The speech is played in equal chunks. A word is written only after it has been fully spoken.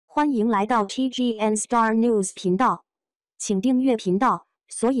欢迎来到 TGN Star News 频道，请订阅频道，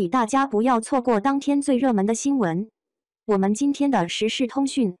所以大家不要错过当天最热门的新闻。我们今天的时事通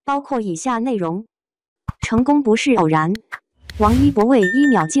讯包括以下内容：成功不是偶然，王一博为1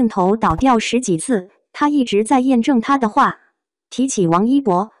秒镜头倒吊十几次，他一直在验证他的话。提起王一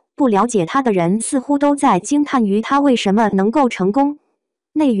博，不了解他的人似乎都在惊叹于他为什么能够成功。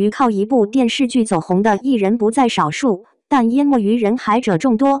内娱靠一部电视剧走红的艺人不在少数，但淹没于人海者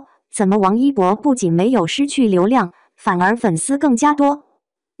众多。怎么王一博不仅没有失去流量，反而粉丝更加多？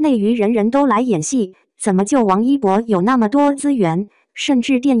内娱人人都来演戏，怎么就王一博有那么多资源，甚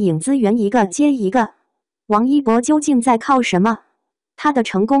至电影资源一个接一个？王一博究竟在靠什么？他的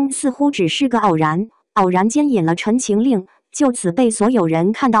成功似乎只是个偶然间演了《陈情令》，就此被所有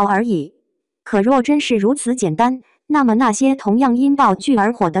人看到而已。可若真是如此简单，那么那些同样因爆剧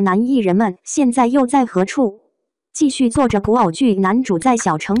而火的男艺人们现在又在何处？继续做着古偶剧男主在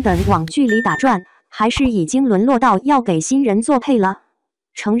小成本网剧里打转，还是已经沦落到要给新人做配了？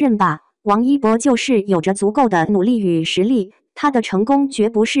承认吧，王一博就是有着足够的努力与实力，他的成功绝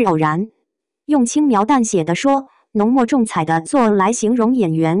不是偶然。用轻描淡写的说，浓墨重彩的做来形容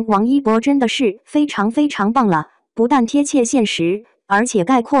演员王一博真的是非常非常棒了，不但贴切现实，而且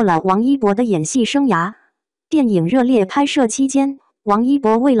概括了王一博的演戏生涯。电影热烈拍摄期间，王一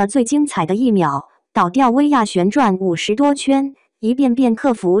博为了最精彩的1秒倒吊威亚旋转50多圈，一遍遍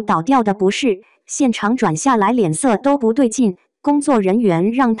克服倒吊的不适，现场转下来脸色都不对劲，工作人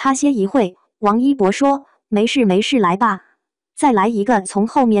员让他歇一会，王一博说没事没事，来吧，再来一个，从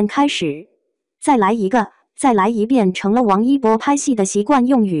后面开始，再来一个，再来一遍，成了王一博拍戏的习惯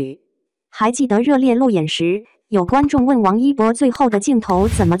用语。还记得热烈路演时，有观众问王一博最后的镜头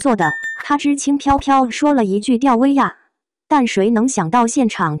怎么做的，他只轻飘飘说了一句吊威亚。但谁能想到现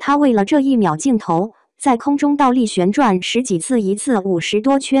场他为了这1秒镜头，在空中倒立旋转十几次，一次50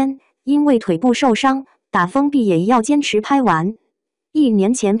多圈，因为腿部受伤，打封闭也要坚持拍完。1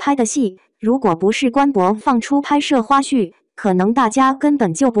年前拍的戏，如果不是官博放出拍摄花絮，可能大家根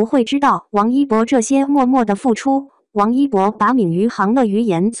本就不会知道王一博这些默默的付出。王一博把敏于行乐于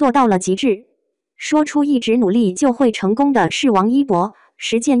言做到了极致，说出一直努力就会成功的是王一博，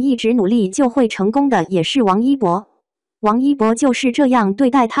实践一直努力就会成功的也是王一博。王一博就是这样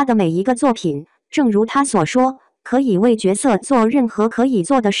对待他的每一个作品，正如他所说，可以为角色做任何可以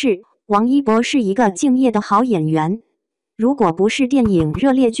做的事。王一博是一个敬业的好演员。如果不是电影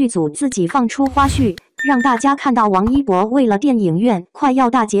热烈剧组自己放出花絮，让大家看到王一博为了电影院快要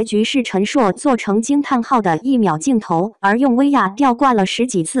大结局是陈硕做成惊叹号的1秒镜头，而用威亚吊挂了十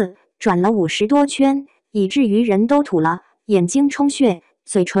几次，转了50多圈，以至于人都吐了，眼睛充血，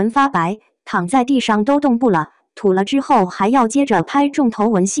嘴唇发白，躺在地上都动不了。吐了之后还要接着拍重头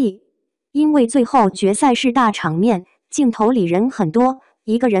文戏，因为最后决赛是大场面，镜头里人很多，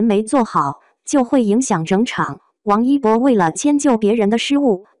一个人没做好就会影响整场。王一博为了迁就别人的失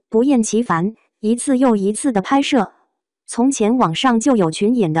误，不厌其烦，一次又一次的拍摄。从前网上就有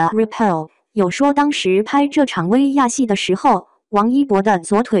群演的 repel， 有说当时拍这场威亚戏的时候，王一博的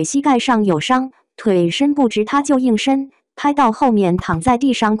左腿膝盖上有伤，腿伸不直他就硬伸，拍到后面躺在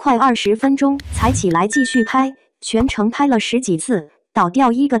地上快20分钟才起来继续拍，全程拍了十几次，倒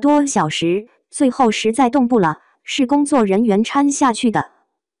吊1个多小时，最后实在动不了，是工作人员搀下去的。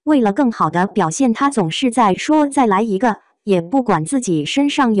为了更好的表现，他总是在说再来一个，也不管自己身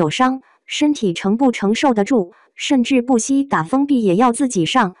上有伤，身体承不承受得住，甚至不惜打封闭也要自己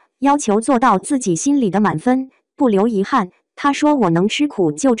上，要求做到自己心里的满分，不留遗憾。他说我能吃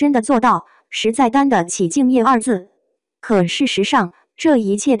苦就真的做到，实在担得起敬业2字。可事实上，这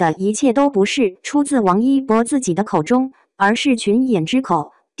一切的一切都不是出自王一博自己的口中，而是群演之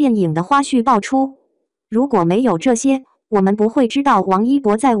口，电影的花絮爆出。如果没有这些，我们不会知道王一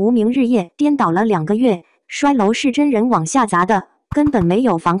博在无名日夜颠倒了2个月，摔楼是真人往下砸的，根本没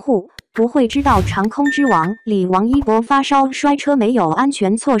有防护，不会知道长空之王里王一博发烧摔车没有安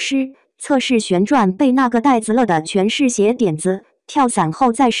全措施，测试旋转被那个袋子勒的全是血点子，跳伞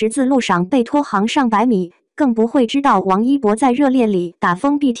后在十字路上被拖行上100米，更不会知道王一博在热烈里打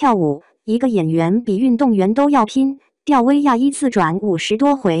封闭跳舞。一个演员比运动员都要拼，吊威亚1次转50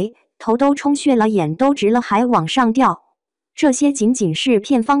多回，头都充血了，眼都直了还往上吊。这些仅仅是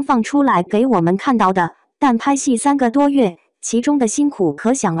片方放出来给我们看到的，但拍戏3个多月，其中的辛苦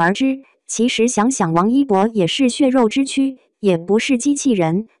可想而知。其实想想，王一博也是血肉之躯，也不是机器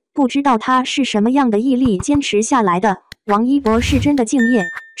人，不知道他是什么样的毅力坚持下来的。王一博是真的敬业，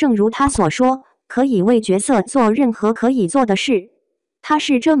正如他所说，可以为角色做任何可以做的事。他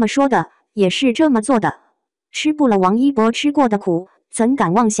是这么说的，也是这么做的。吃不了王一博吃过的苦，怎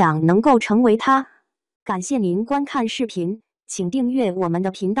敢妄想能够成为他？感谢您观看视频。请订阅我们的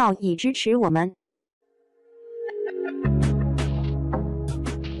频道以支持我们。